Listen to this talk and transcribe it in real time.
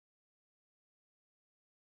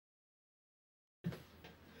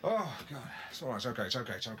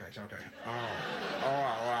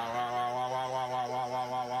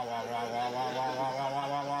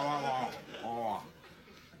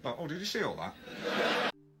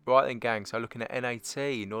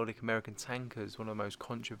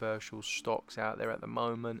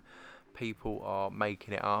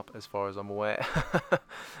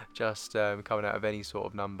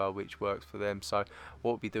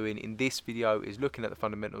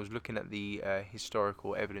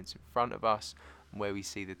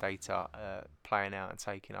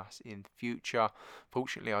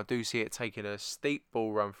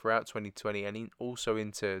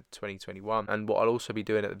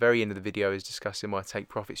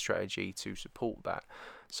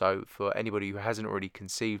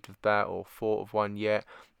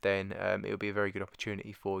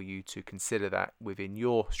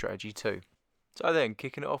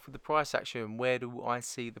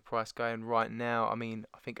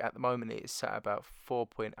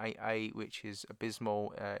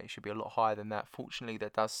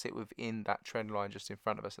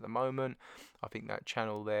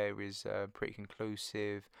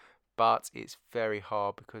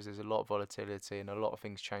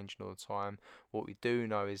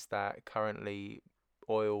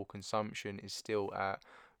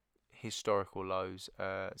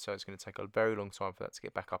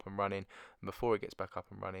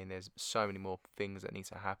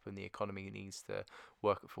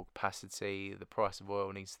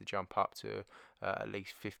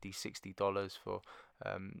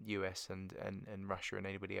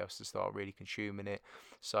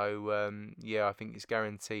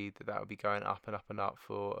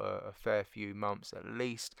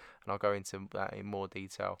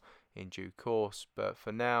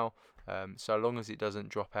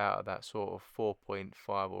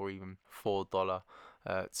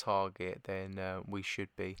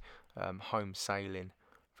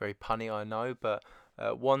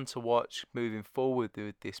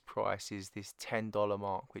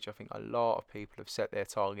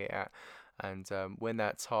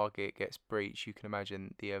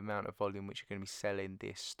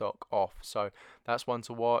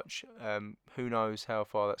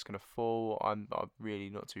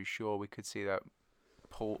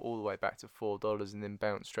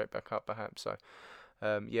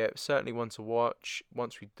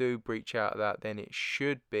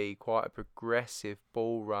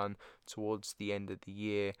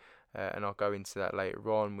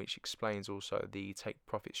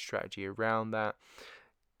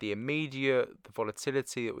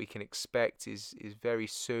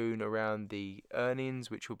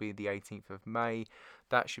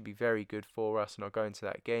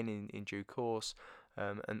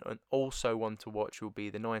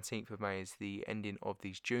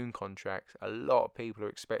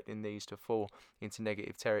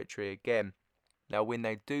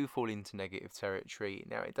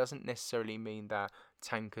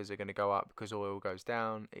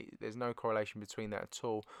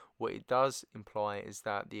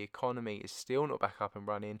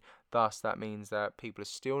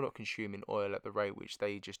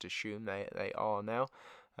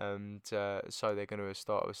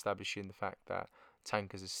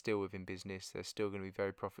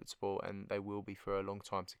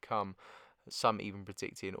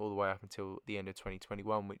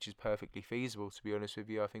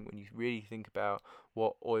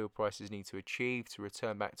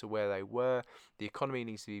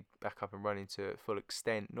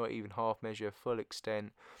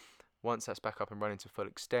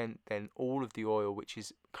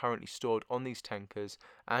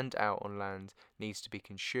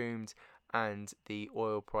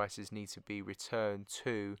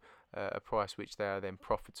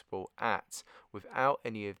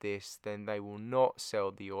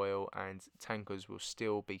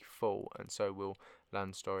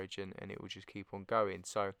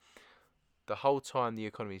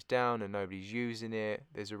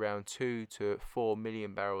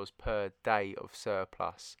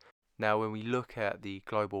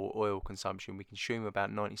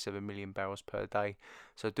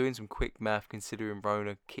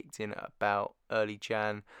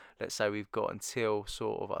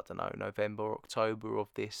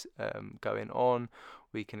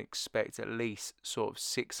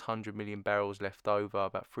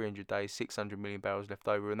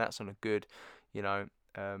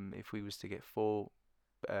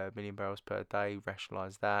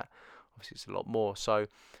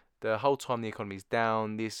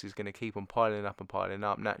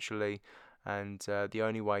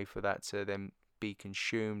be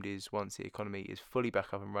consumed is once the economy is fully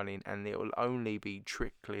back up and running, and it will only be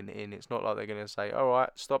trickling in. It's not like they're going to say, all right,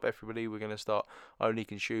 stop everybody, we're going to start only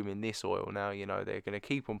consuming this oil now. They're going to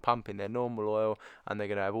keep on pumping their normal oil, and they're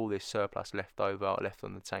going to have all this surplus left over, left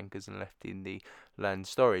on the tankers and left in the land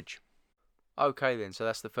storage. Okay then, so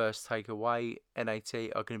that's the first takeaway. NAT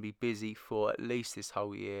are going to be busy for at least this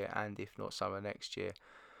whole year, and if not summer next year.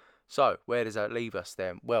 So where does that leave us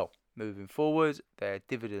then? Well, moving forward, their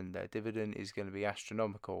dividend is going to be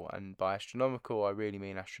astronomical, and by astronomical I really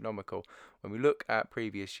mean astronomical. When we look at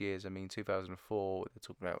previous years, I mean 2004, they're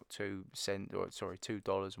talking about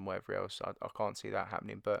 $2 and whatever else. I can't see that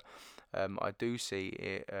happening, but I do see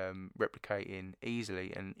it replicating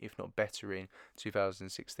easily, and if not better, in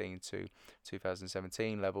 2016 to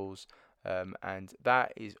 2017 levels. And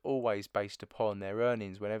that is always based upon their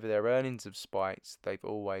earnings. Whenever their earnings have spiked, they've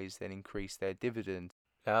always then increased their dividend.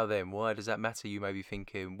 Now then, why does that matter? You may be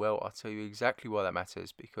thinking, well, I'll tell you exactly why that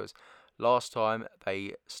matters, because last time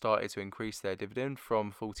they started to increase their dividend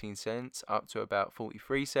from 14 cents up to about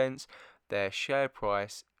 43 cents, their share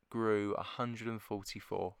price grew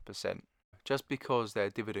 144%. Just because their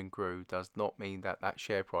dividend grew does not mean that that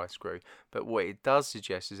share price grew. But what it does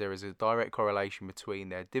suggest is there is a direct correlation between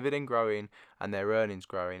their dividend growing and their earnings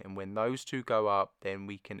growing. And when those two go up, then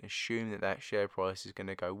we can assume that that share price is going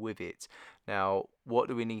to go with it. Now, what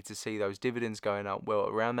do we need to see those dividends going up? Well,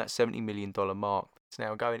 around that $70 million mark.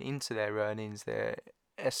 Now, going into their earnings, their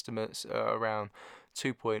estimates are around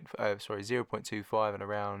 0.25 and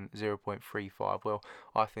around 0.35. Well,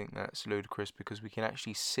 I think that's ludicrous, because we can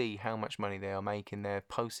actually see how much money they are making. They've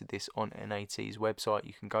posted this on NAT's website.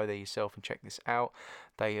 You can go there yourself and check this out.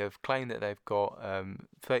 They have claimed that they've got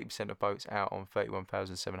 30% of boats out on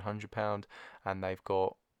 £31,700, and they've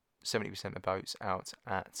got 70% of boats out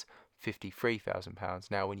at £53,000.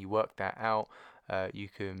 Now, when you work that out, you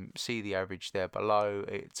can see the average there below.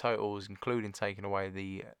 It totals, including taking away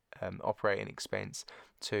the operating expense,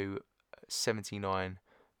 to £79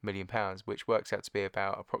 million, which works out to be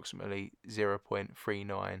about approximately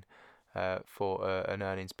 0.39 for an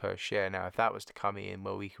earnings per share. Now, if that was to come in,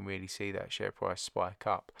 well, we can really see that share price spike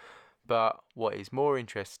up. But what is more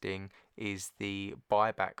interesting is the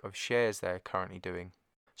buyback of shares they're currently doing.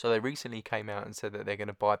 So they recently came out and said that they're going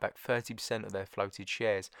to buy back 30% of their floated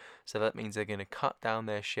shares. So that means they're going to cut down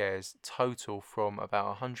their shares total from about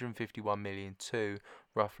 151 million to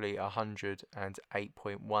roughly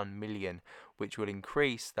 108.1 million, which will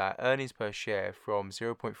increase that earnings per share from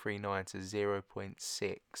 0.39 to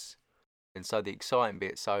 0.6. And so the exciting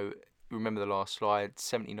bit, so remember the last slide,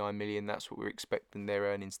 79 million, that's what we're expecting their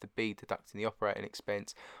earnings to be, deducting the operating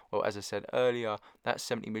expense. Well, as I said earlier, that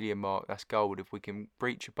 70 million mark, that's gold. If we can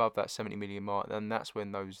breach above that 70 million mark, then that's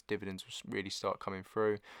when those dividends will really start coming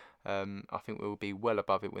through. I think we'll be well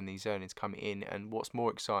above it when these earnings come in. And what's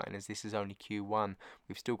more exciting is this is only Q1.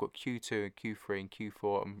 We've still got Q2 and Q3 and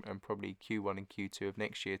Q4 and probably Q1 and Q2 of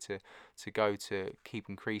next year to go to keep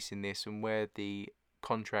increasing this. And where the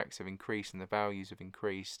contracts have increased and the values have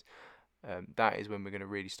increased, that is when we're going to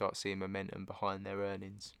really start seeing momentum behind their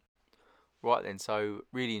earnings. Right then, so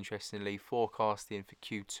really interestingly, forecasting for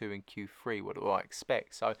Q2 and Q3, what do I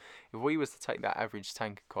expect? So if we was to take that average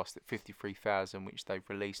tanker cost at 53,000, which they've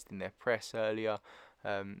released in their press earlier,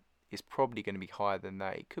 it's probably going to be higher than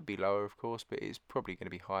that. It could be lower, of course, but it's probably going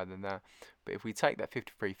to be higher than that. But if we take that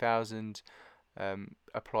 53,000,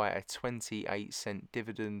 apply a 28-cent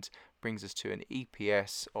dividend, brings us to an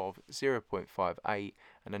EPS of 0.58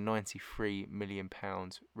 and a £93 million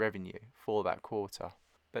revenue for that quarter.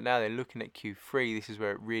 But now they're looking at Q3, this is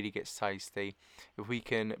where it really gets tasty. If we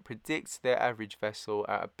can predict their average vessel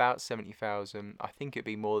at about 70,000, I think it'd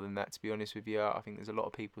be more than that, to be honest with you. I think there's a lot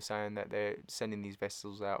of people saying that they're sending these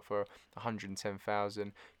vessels out for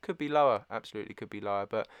 110,000. Could be lower, absolutely could be lower.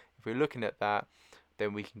 But if we're looking at that,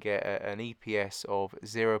 then we can get an EPS of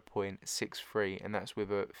 0.63, and that's with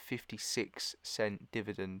a 56-cent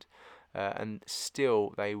dividend. And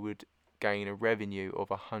still they would gain a revenue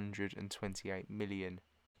of 128 million.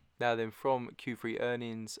 Now then, from Q3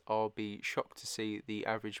 earnings, I'll be shocked to see the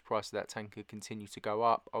average price of that tanker continue to go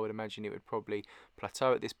up. I would imagine it would probably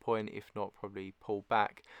plateau at this point, if not probably pull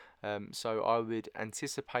back. So I would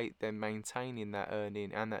anticipate them maintaining that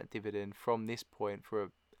earning and that dividend from this point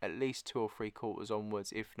for at least 2 or 3 quarters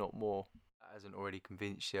onwards, if not more. Hasn't already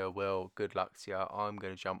convinced you, well, good luck to you. I'm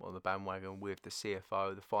going to jump on the bandwagon with the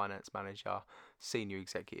CFO, the finance manager, senior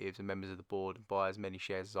executives and members of the board and buy as many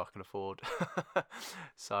shares as I can afford.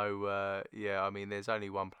 So yeah, I mean, there's only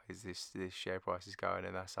one place this share price is going,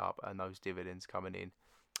 and that's up, and those dividends coming in.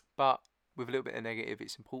 But with a little bit of negative,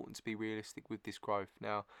 it's important to be realistic with this growth.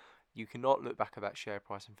 Now, you cannot look back at that share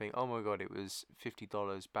price and think, oh my god, it was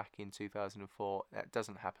 $50 back in 2004. That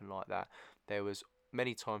doesn't happen like that. There was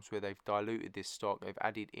many times where they've diluted this stock. They've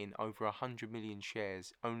added in over 100 million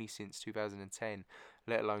shares only since 2010,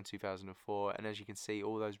 let alone 2004. And as you can see,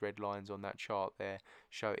 all those red lines on that chart there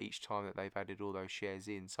show each time that they've added all those shares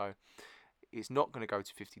in. So it's not going to go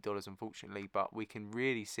to $50, unfortunately, but we can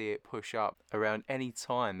really see it push up around any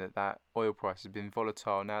time that oil price has been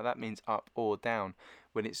volatile. Now that means up or down.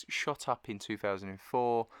 When it's shot up in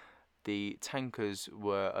 2004, the tankers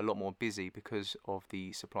were a lot more busy because of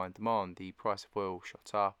the supply and demand. The price of oil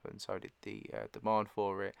shot up, and so did the demand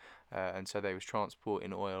for it, and so they was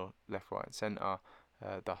transporting oil left, right, and centre.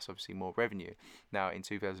 Thus, obviously, more revenue. Now, in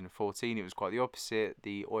 2014, it was quite the opposite.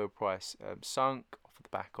 The oil price sunk off the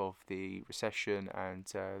back of the recession and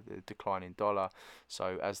the decline in dollar.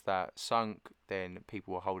 So, as that sunk, then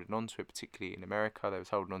people were holding on to it, particularly in America. They was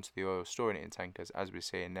holding on to the oil, storing it in tankers, as we're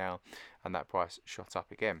seeing now, and that price shot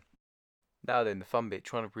up again. Now then, the fun bit,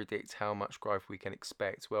 trying to predict how much growth we can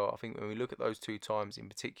expect. Well, I think when we look at those two times in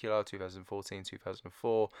particular, 2014,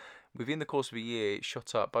 2004, within the course of a year, it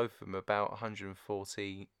shot up, both of them, about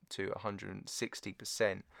 140 to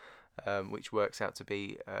 160%, which works out to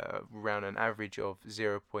be around an average of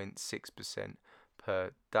 0.6% per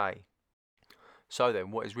day. So then,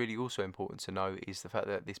 what is really also important to know is the fact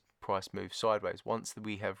that this price moves sideways. Once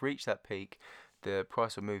we have reached that peak, the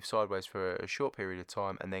price will move sideways for a short period of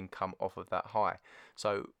time and then come off of that high.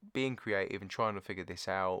 So being creative and trying to figure this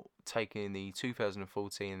out, taking the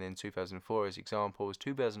 2014 and then 2004 as examples.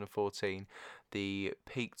 2014, the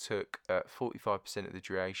peak took 45% of the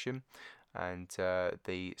duration, and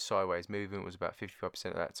the sideways movement was about 55%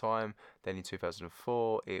 at that time. Then in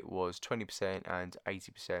 2004, it was 20% and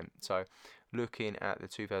 80%. So looking at the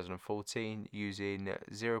 2014, using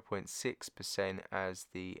 0.6% as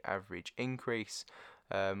the average increase,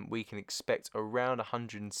 we can expect around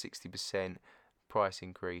 160% price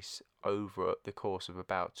increase over the course of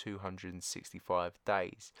about 265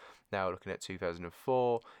 days. Now looking at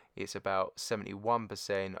 2004, it's about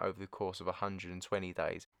 71% over the course of 120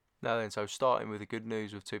 days. Now then, so starting with the good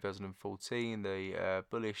news of 2014, the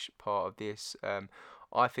bullish part of this,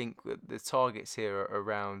 I think the targets here are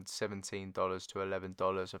around $17 to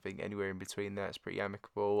 $11. I think anywhere in between that's pretty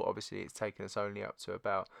amicable. Obviously, it's taken us only up to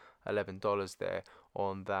about $11 there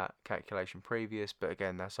on that calculation previous, but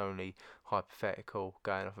again, that's only hypothetical,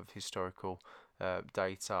 going off of historical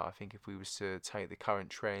data. I think if we was to take the current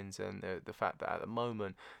trends and the fact that at the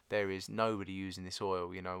moment there is nobody using this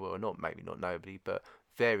oil, well, maybe not nobody, but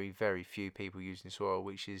very, very few people using this oil,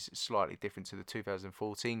 which is slightly different to the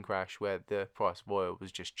 2014 crash where the price of oil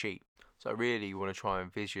was just cheap. So really you want to try and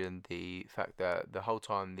envision the fact that the whole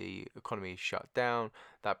time the economy is shut down,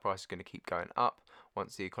 that price is going to keep going up.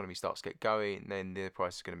 Once the economy starts to get going, then the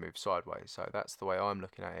price is going to move sideways. So that's the way I'm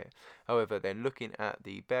looking at it. However, then looking at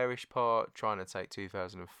the bearish part, trying to take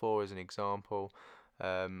 2004 as an example,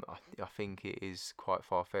 I think it is quite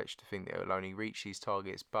far-fetched to think that it will only reach these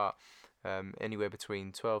targets, but anywhere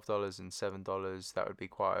between $12 and $7, that would be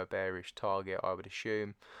quite a bearish target, I would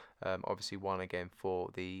assume. Obviously, one again for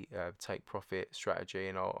the take profit strategy,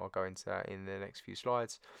 and I'll go into that in the next few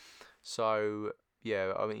slides. So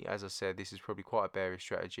yeah, I mean, as I said, this is probably quite a bearish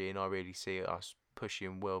strategy, and I really see us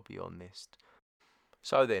pushing well beyond this.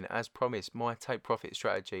 So then, as promised, my take profit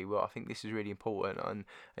strategy, well, I think this is really important,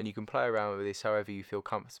 and you can play around with this however you feel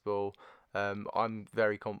comfortable. I'm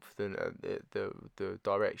very confident at the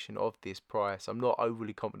direction of this price. I'm not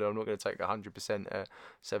overly confident. I'm not going to take 100% at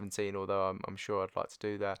 17, although I'm sure I'd like to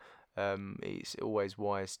do that. It's always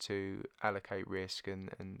wise to allocate risk and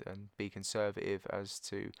be conservative as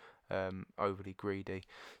to overly greedy.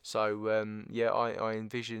 So yeah, I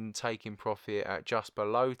envision taking profit at just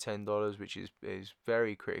below $10, which is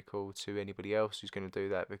very critical to anybody else who's going to do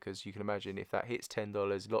that, because you can imagine if that hits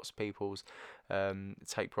 $10, lots of people's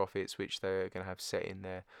take profits which they're going to have set in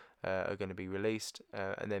there are going to be released,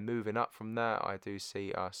 and then moving up from that, I do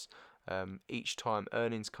see us each time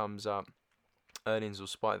earnings comes up, earnings will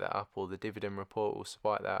spike that up, or the dividend report will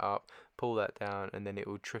spike that up, pull that down, and then it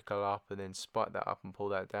will trickle up and then spike that up and pull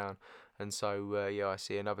that down. And so yeah, I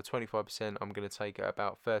see another 25%. I'm going to take at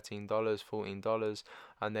about $13, $14,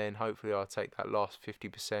 and then hopefully I'll take that last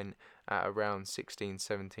 50% at around $16,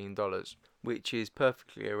 $17, which is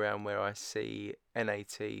perfectly around where I see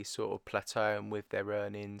NAT sort of plateauing with their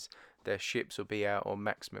earnings. Their ships will be out on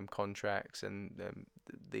maximum contracts, and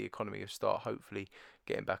the economy will start hopefully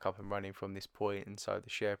getting back up and running from this point, and so the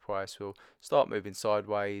share price will start moving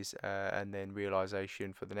sideways, and then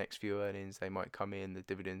realization for the next few earnings, they might come in, the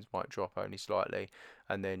dividends might drop only slightly,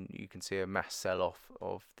 and then you can see a mass sell-off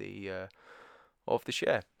of the of the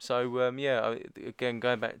share. So again,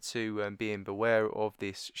 going back to being beware of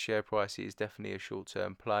this share price, it is definitely a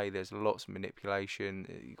short-term play. There's lots of manipulation.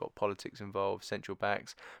 You've got politics involved, central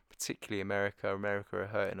banks, particularly America. America are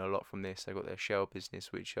hurting a lot from this. They've got their shell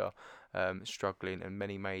business, which are struggling, and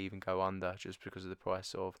many may even go under just because of the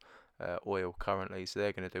price of oil currently. So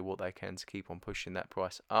they're going to do what they can to keep on pushing that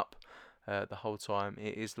price up the whole time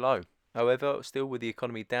it is low. However, still with the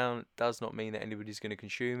economy down, does not mean that anybody's going to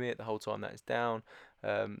consume it the whole time that it's down.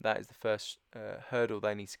 That is the first hurdle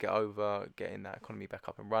they need to get over, getting that economy back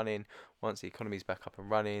up and running. Once the economy is back up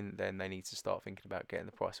and running, then they need to start thinking about getting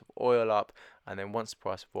the price of oil up. And then once the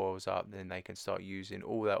price of oil is up, then they can start using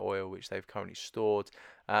all that oil which they've currently stored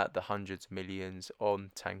at the hundreds of millions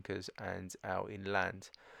on tankers and out inland.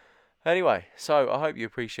 Anyway, so I hope you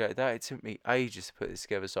appreciate that. It took me ages to put this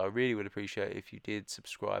together, so I really would appreciate it if you did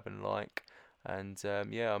subscribe and like. And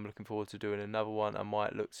I'm looking forward to doing another one. I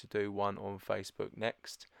might look to do one on Facebook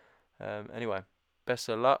next. Anyway, best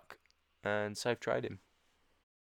of luck and safe trading.